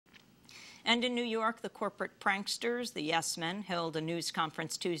And in New York, the corporate pranksters, the Yes Men, held a news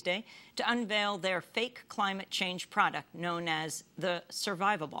conference Tuesday to unveil their fake climate change product known as the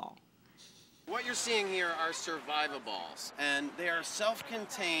Survivaball. What you're seeing here are Survivaballs, and they are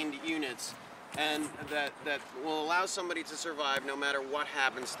self-contained units and that will allow somebody to survive no matter what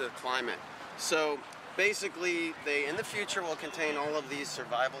happens to the climate. So basically, they in the future will contain all of these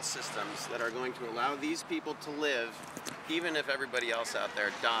survival systems that are going to allow these people to live even if everybody else out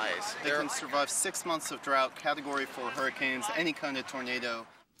there dies. They can survive 6 months of drought, Category 4 hurricanes, any kind of tornado.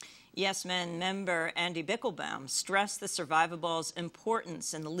 Yes Men member Andy Bichlbaum stressed the Survivaball's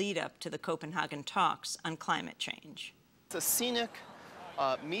importance in the lead-up to the Copenhagen talks on climate change. It's a scenic,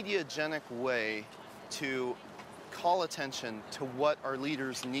 mediagenic way to call attention to what our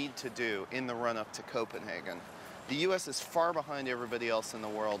leaders need to do in the run-up to Copenhagen. The U.S. is far behind everybody else in the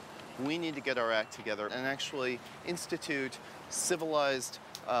world. We need to get our act together and actually institute civilized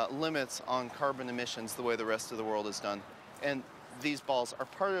limits on carbon emissions the way the rest of the world has done. And these balls are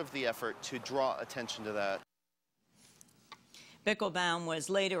part of the effort to draw attention to that. Bichlbaum was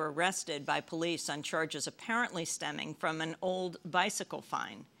later arrested by police on charges apparently stemming from an old bicycle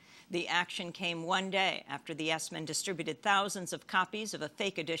fine. The action came one day after the Yes Men distributed thousands of copies of a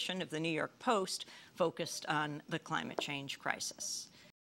fake edition of the New York Post focused on the climate change crisis.